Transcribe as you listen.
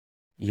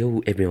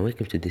Yo everyone,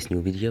 welcome to this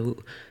new video.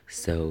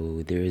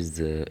 So there's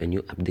a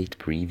new update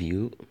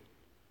preview.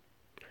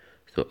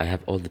 So I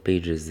have all the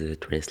pages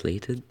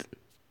translated.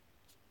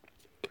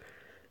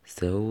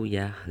 So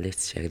yeah,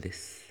 let's check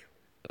this.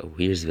 Oh,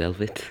 here's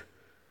Velvet.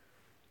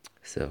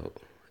 So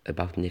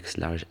about next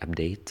large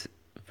update,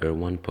 Ver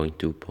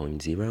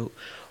 1.2.0,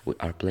 we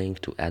are planning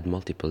to add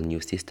multiple new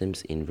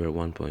systems in Ver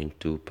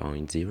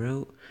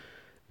 1.2.0.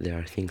 There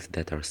are things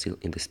that are still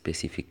in the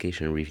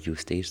specification review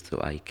stage,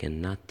 so I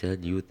cannot tell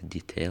you the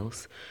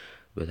details,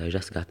 but I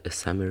just got a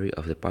summary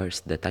of the parts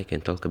that I can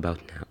talk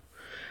about now.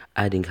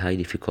 Adding high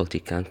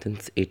difficulty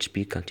contents,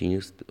 HP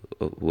continues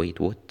to, wait,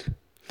 what?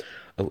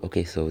 Oh,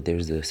 okay, so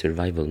there's a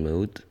survival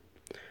mode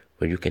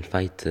where you can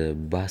fight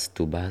boss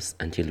to boss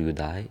until you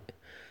die.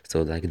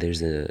 So like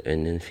there's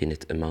an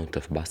infinite amount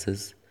of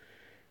bosses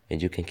and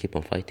you can keep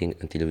on fighting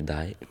until you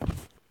die.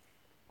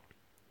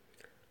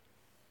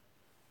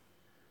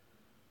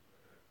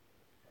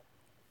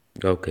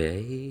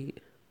 Okay.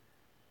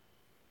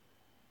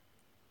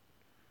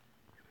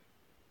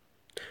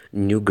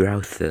 New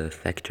growth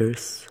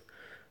factors.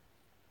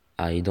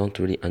 I don't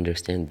really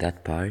understand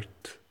that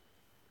part.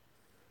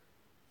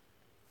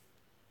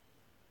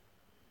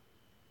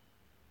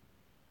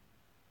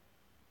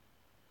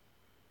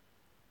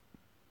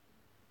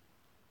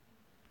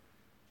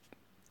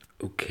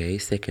 Okay,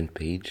 second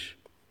page.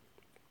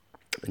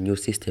 A new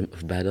system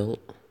of battle.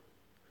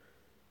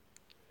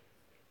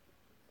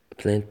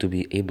 Plan to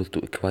be able to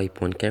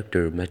equip one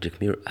character magic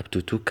mirror up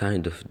to 2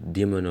 kind of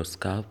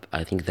demonoscope.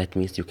 I think that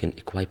means you can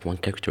equip one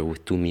character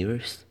with 2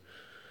 mirrors.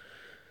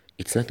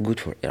 It's not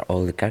good for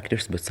all the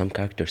characters, but some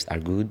characters are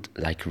good,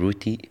 like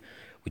Ruti,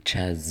 which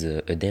has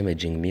a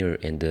damaging mirror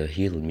and a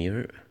heal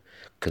mirror.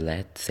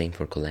 Colette, same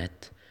for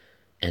Colette,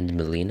 and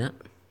Melina.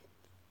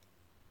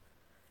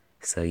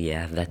 So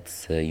yeah,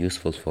 that's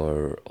useful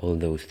for all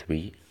those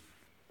 3.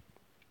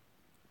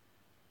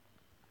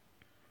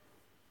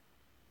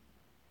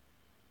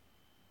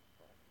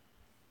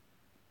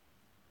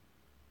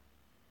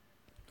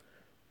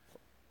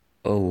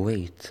 Oh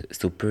wait,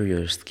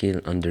 superior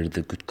skill under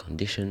the good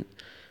condition.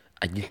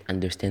 I didn't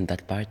understand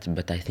that part,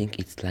 but I think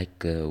it's like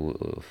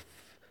the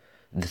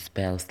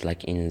spells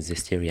like in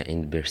Zestiria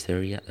and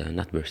Berseria,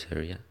 not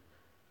Berseria.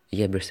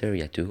 Yeah,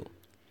 Berseria too.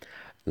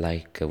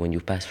 Like when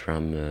you pass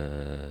from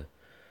a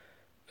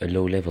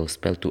low level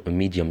spell to a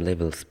medium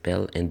level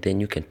spell, and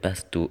then you can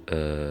pass to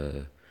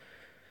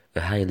a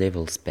high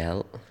level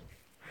spell.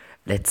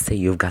 Let's say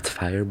you've got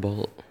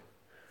Fireball.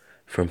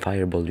 From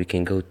Fireball you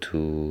can go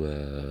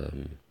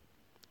to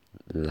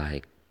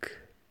like,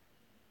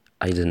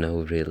 I don't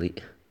know really.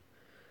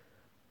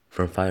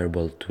 From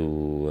Fireball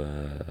to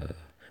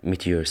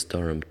Meteor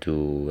Storm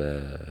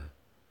to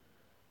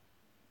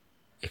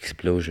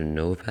Explosion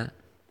Nova.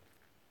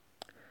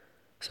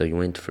 So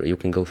you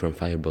can go from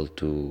Fireball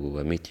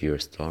to Meteor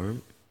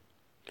Storm,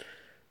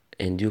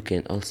 and you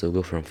can also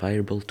go from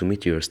Fireball to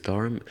Meteor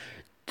Storm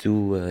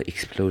to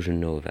Explosion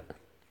Nova.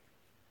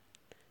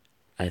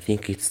 I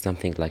think it's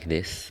something like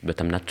this, but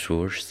I'm not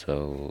sure,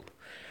 so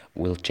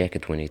we'll check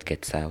it when it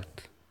gets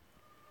out.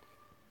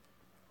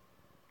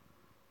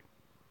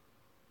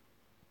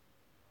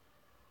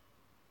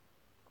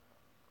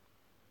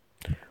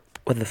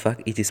 What the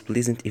fuck? It is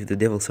pleasant if the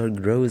Devil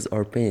Sword grows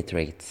or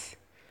penetrates.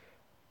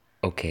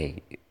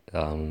 Okay,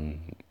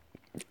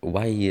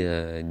 why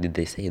did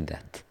they say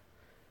that?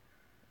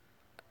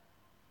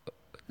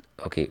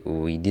 Okay,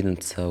 we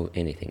didn't saw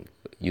anything.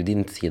 You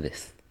didn't see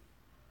this.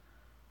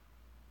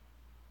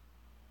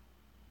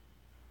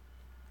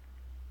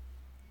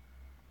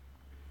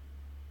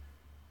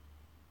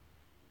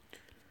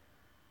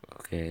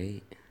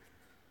 Okay.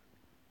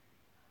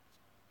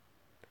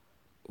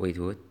 Wait,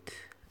 what?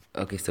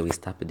 Okay, so we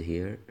stopped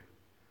here.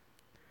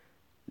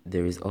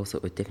 There is also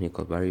a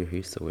technical barrier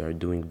here, so we are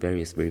doing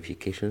various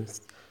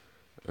verifications.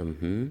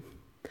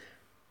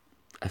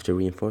 After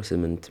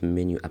reinforcement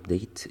menu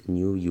update,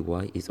 new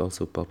UI is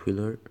also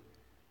popular.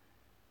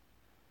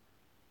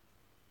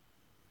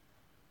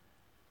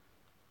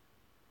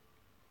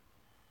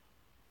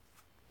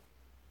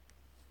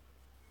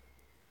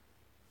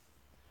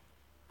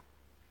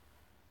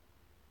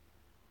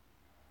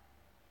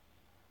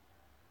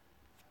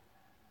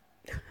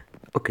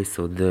 Okay,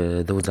 so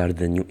those are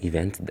the new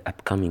events, the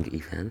upcoming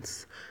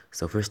events.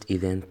 So first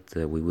event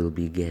we will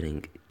be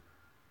getting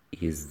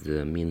is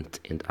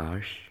Mint and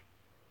Arch.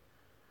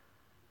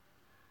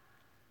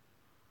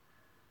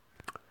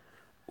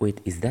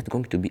 Wait, is that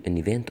going to be an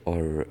event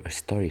or a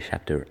story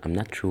chapter? I'm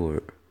not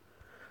sure.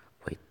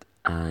 Wait,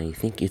 I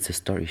think it's a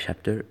story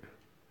chapter.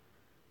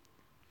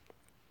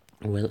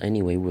 Well,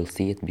 anyway, we'll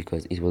see it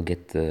because it will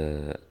get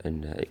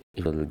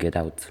it will get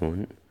out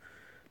soon.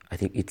 I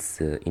think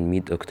it's in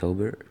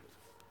mid-October.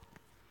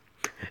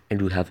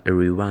 And we have a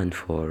rerun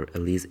for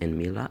Elise and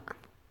Mila.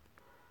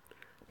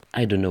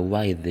 I don't know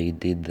why they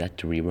did that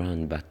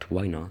rerun, but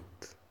why not?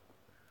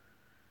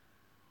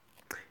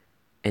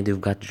 And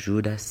you've got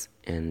Judas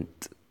and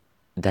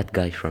that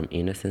guy from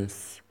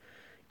Innocence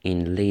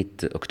in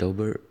late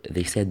October.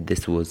 They said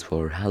this was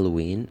for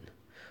Halloween,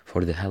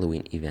 for the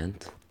Halloween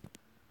event.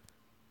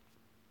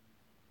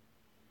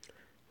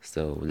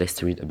 So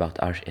let's read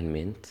about Arch and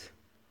Mint.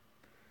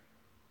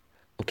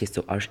 Okay,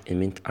 so Arch and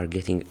Mint are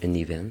getting an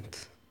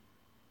event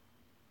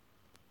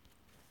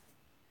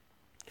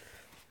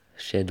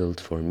scheduled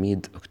for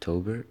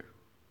mid-October.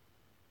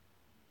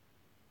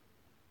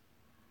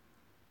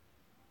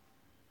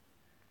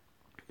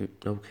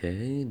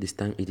 Okay, this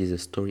time it is a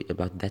story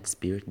about that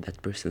spirit,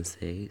 that person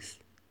says.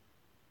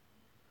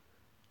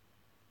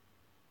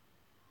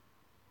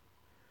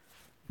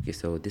 Okay,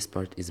 so this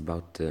part is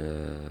about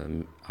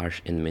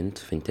Arch and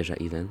Mint Finteja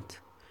event.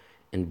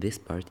 And this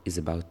part is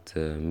about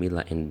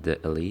Mila and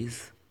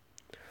Elise,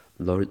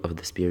 Lord of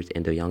the Spirit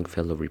and the Young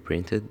Fellow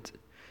reprinted,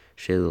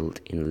 scheduled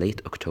in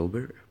late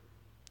October.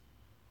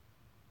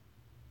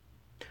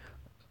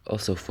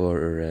 Also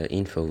for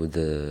info,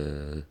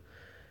 the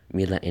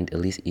Mila and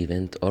Elise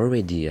event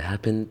already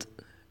happened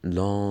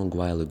long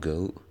while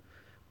ago,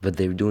 but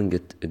they're doing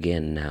it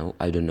again now.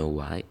 I don't know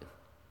why.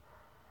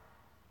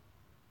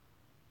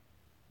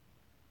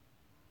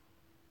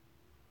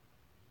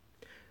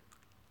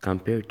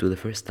 Compared to the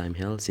first time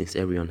held, since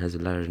everyone has a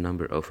large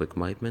number of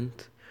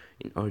equipment,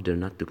 in order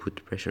not to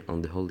put pressure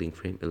on the holding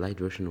frame, a light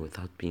version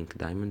without pink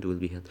diamond will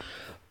be held.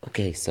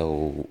 Okay,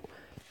 so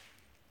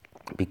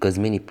because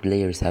many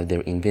players have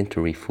their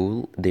inventory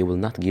full, they will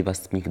not give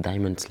us pink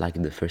diamonds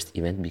like the first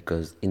event,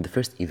 because in the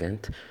first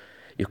event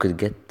you could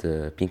get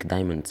pink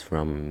diamonds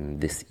from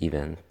this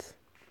event.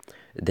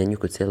 Then you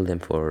could sell them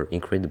for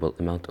incredible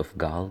amount of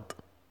gold,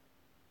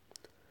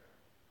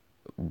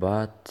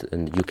 but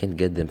you can't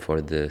get them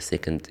for the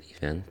second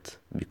event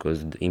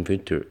because the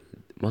inventory,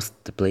 most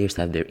players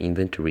have their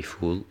inventory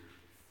full.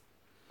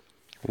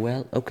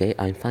 Well, okay,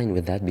 I'm fine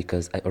with that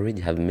because I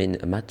already have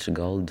much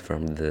gold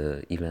from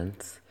the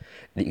events,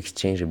 the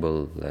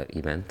exchangeable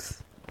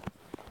events.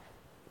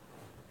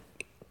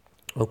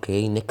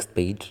 Okay, next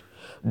page,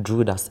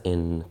 Judas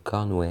and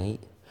Conway.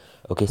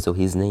 Okay, so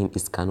his name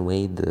is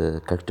Conway,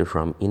 the character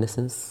from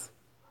Innocence.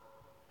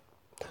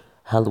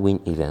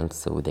 Halloween event,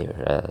 so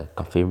they're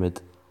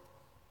confirmed.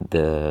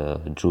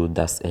 The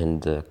Judas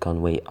and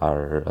Conway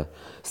are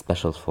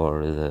special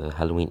for the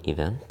Halloween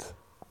event,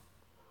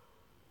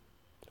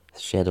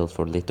 scheduled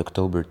for late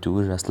October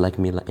too, just like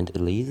Mila and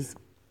Elise.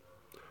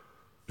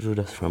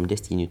 Judas from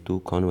Destiny 2,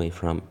 Conway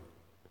from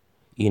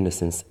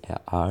Innocence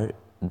R.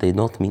 They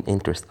don't mean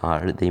interest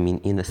R, they mean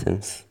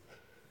innocence.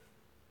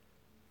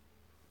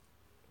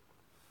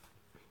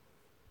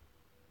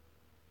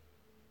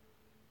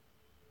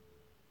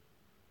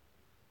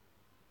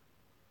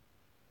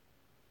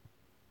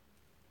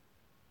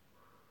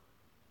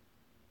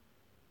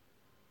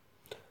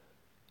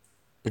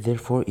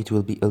 Therefore, it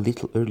will be a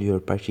little earlier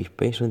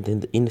participation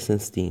than the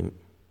Innocence team.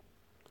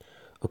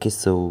 Okay,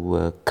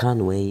 so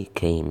Conway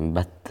came,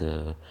 but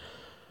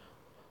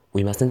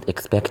we mustn't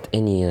expect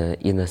any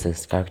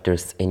Innocence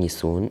characters any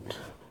soon.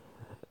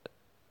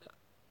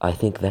 I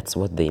think that's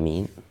what they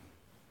mean.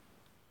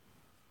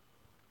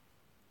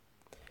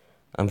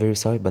 I'm very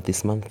sorry, but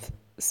this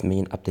month's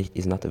main update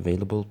is not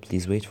available.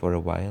 Please wait for a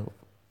while.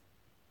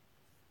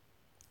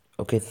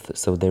 Okay,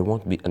 so there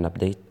won't be an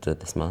update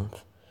this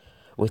month.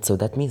 Wait, so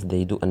that means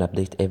they do an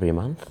update every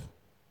month?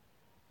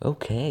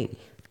 Okay.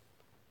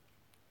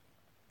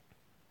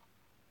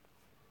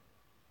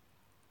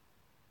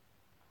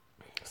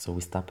 So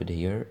we stop it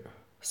here.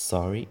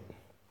 Sorry.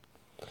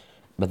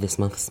 But this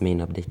month's main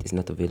update is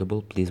not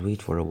available. Please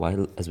wait for a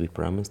while as we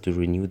promise to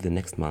renew the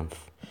next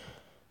month.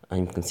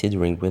 I'm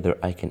considering whether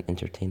I can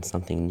entertain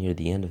something near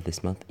the end of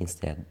this month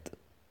instead.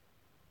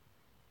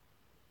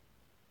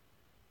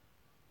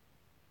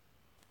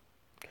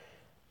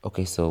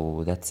 Okay,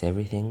 so that's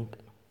everything.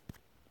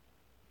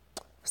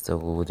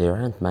 So there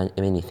aren't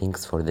many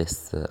things for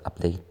this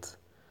update.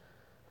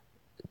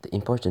 The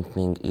important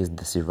thing is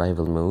the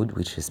survival mode,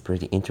 which is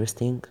pretty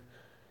interesting,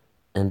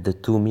 and the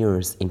two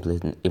mirrors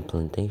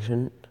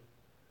implementation,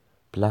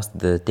 plus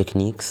the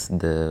techniques,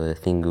 the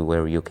thing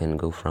where you can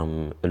go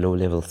from a low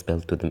level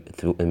spell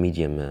to a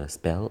medium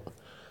spell,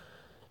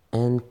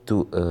 and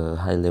to a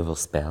high level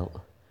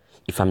spell,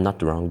 if I'm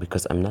not wrong,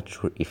 because I'm not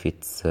sure if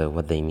it's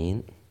what they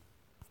mean.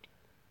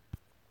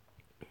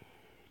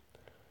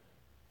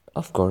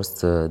 Of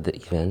course, the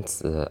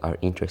events are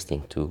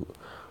interesting too.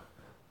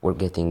 We're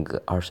getting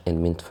Arch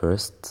and Mint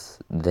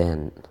first,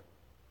 then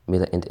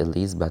Mila and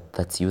Elise, but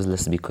that's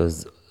useless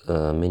because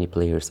many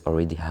players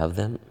already have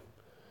them.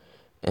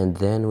 And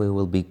then we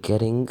will be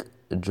getting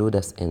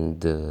Judas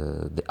and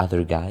the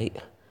other guy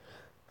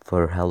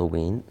for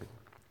Halloween.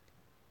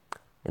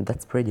 And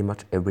that's pretty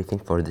much everything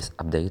for this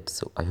update.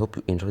 So I hope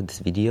you enjoyed this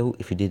video.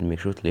 If you did,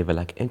 make sure to leave a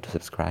like and to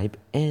subscribe.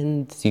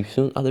 And see you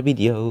soon in other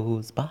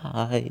videos.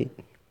 Bye!